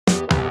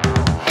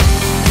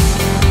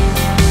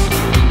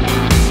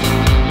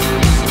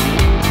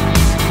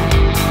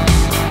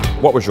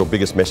What was your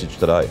biggest message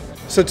today?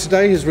 So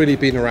today has really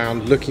been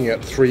around looking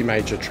at three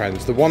major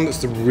trends. The one that's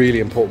the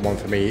really important one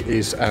for me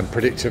is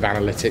predictive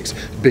analytics,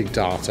 big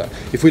data.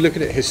 If we look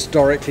at it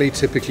historically,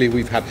 typically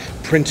we've had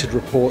printed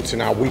reports in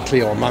our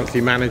weekly or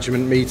monthly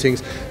management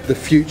meetings. The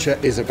future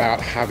is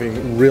about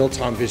having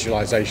real-time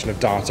visualization of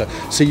data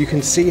so you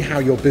can see how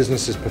your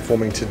business is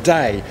performing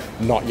today,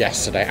 not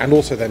yesterday, and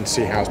also then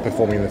see how it's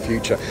performing in the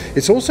future.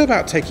 It's also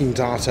about taking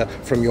data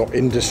from your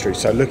industry,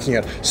 so looking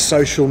at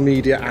social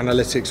media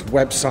analytics,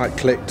 website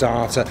click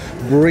data,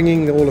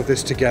 bringing all of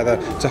this together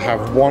to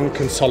have one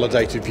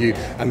consolidated view,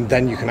 and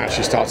then you can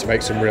actually start to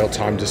make some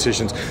real-time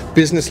decisions.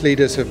 Business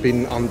leaders have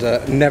been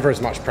under never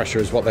as much pressure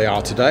as what they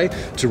are today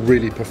to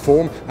really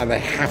perform, and they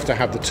have to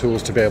have the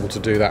tools to be able to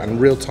do that, and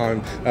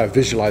real-time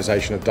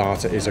visualization of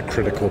data is a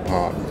critical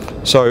part.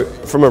 So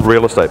from a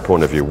real estate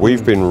point of view,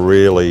 we've been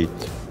really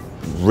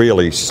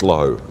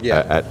slow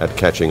at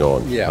catching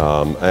on,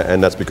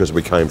 and that's because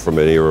we came from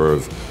an era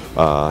of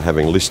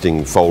having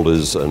listing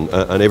folders and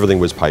everything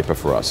was paper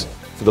for us.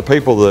 For the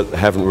people that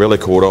haven't really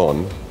caught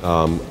on,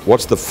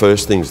 what's the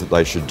first things that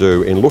they should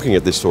do in looking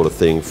at this sort of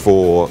thing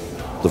for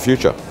the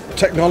future?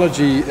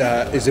 Technology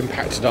has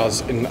impacted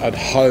us at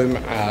home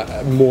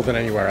more than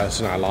anywhere else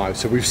in our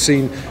lives. So we've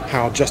seen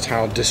how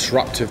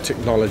disruptive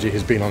technology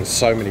has been on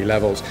so many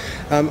levels.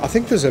 I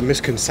think there's a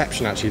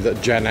misconception actually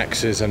that Gen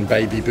X's and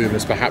baby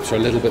boomers perhaps are a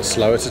little bit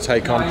slower to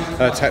take on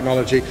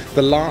technology.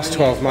 The last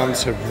 12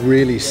 months have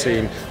really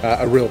seen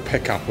a real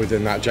pickup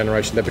within that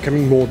generation. They're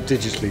becoming more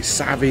digitally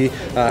savvy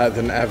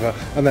than ever,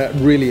 and they're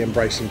really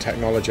embracing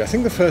technology. I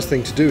think the first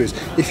thing to do is,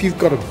 if you've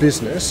got a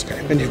business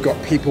and you've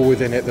got people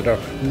within it that are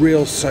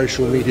real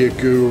social media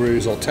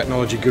gurus or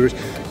technology gurus,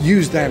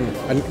 use them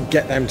and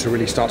get them to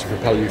really start to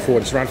propel you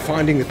forward. It's around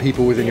finding the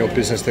people within your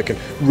business that can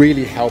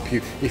really help you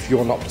if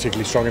you're not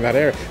particularly strong in that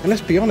area. And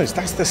let's be honest,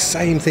 that's the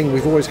same thing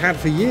we've always had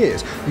for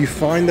years. You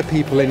find the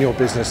people in your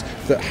business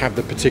that have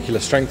the particular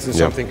strengths in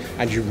something,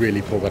 and you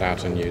really pull that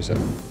out and use it.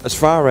 As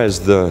far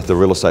as the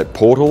real estate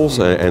portals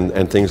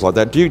and things like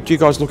that, do you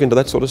guys look into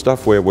that sort of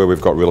stuff where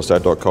we've got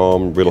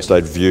realestate.com, Real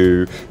Estate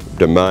View,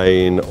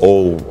 Domain,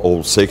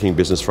 all seeking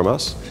business from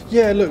us?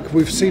 Yeah, look,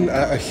 we've seen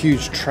a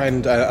huge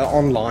trend.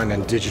 Online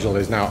and digital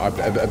is now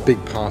a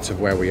big part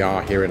of where we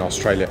are here in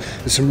Australia.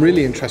 There's some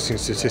really interesting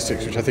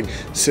statistics which I think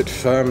sit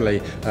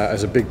firmly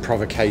as a big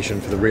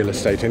provocation for the real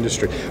estate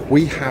industry.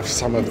 We have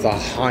some of the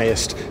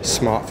highest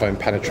smartphone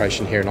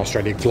penetration here in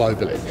Australia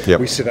globally.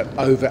 We sit at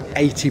over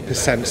 80%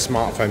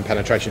 smartphone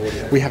penetration.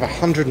 We have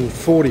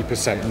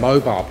 140%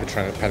 mobile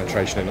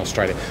penetration in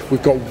Australia.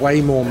 We've got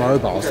way more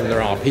mobiles than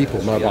there are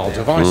people, mobile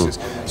devices.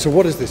 So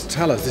what does this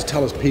tell us? This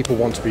tells us people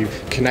want to be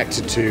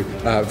connected to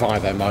via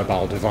their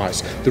mobile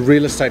device. The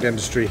real estate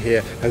industry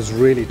here has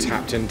really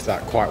tapped into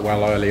that quite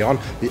well early on.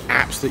 The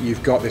apps that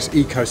you've got, this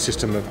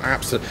ecosystem of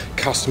apps that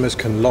customers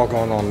can log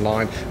on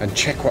online and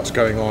check what's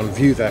going on,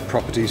 view their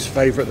properties,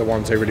 favourite the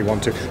ones they really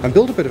want to, and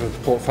build a bit of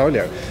a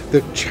portfolio.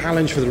 The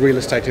challenge for the real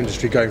estate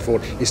industry going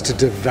forward is to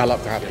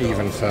develop that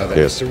even further.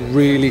 It's to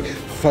really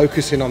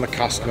focus in on the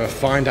customer,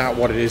 find out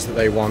what it is that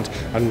they want,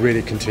 and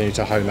really continue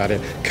to hone that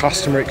in.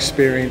 Customer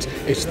experience,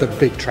 it's the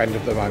big trend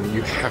of the moment.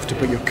 You have to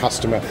put your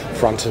customer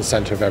front and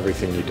centre of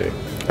everything you do.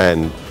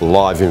 And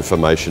live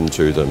information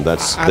to them, they're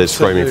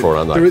screaming for it,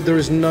 aren't they? There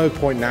is no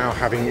point now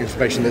having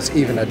information that's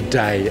even a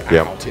day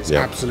out. It's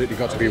absolutely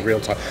got to be real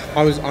time.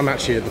 I'm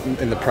actually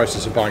in the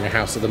process of buying a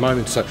house at the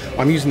moment, so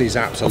I'm using these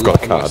apps a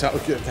lot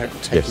myself. Give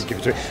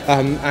it to me.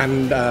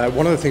 And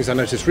one of the things I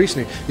noticed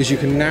recently is you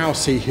can now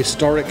see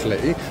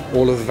historically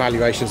all of the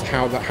valuations,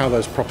 how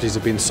those properties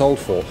have been sold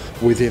for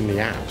within the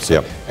app.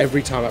 So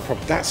every time that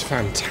property, that's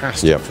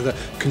fantastic for the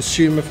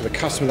consumer, for the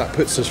customer. That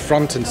puts us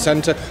front and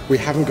centre. We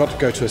haven't got to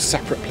go to a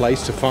separate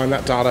place to find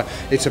that data.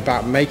 It's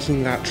about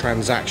making that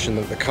transaction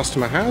that the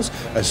customer has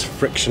as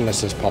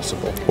frictionless as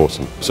possible.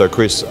 Awesome. So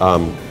Chris,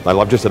 I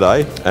loved you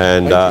today,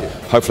 and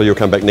hopefully you'll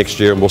come back next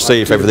year and we'll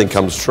see if everything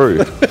comes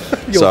true.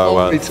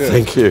 So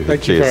thank you.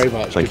 Thank you very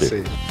much. Thank Good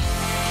you. to see you.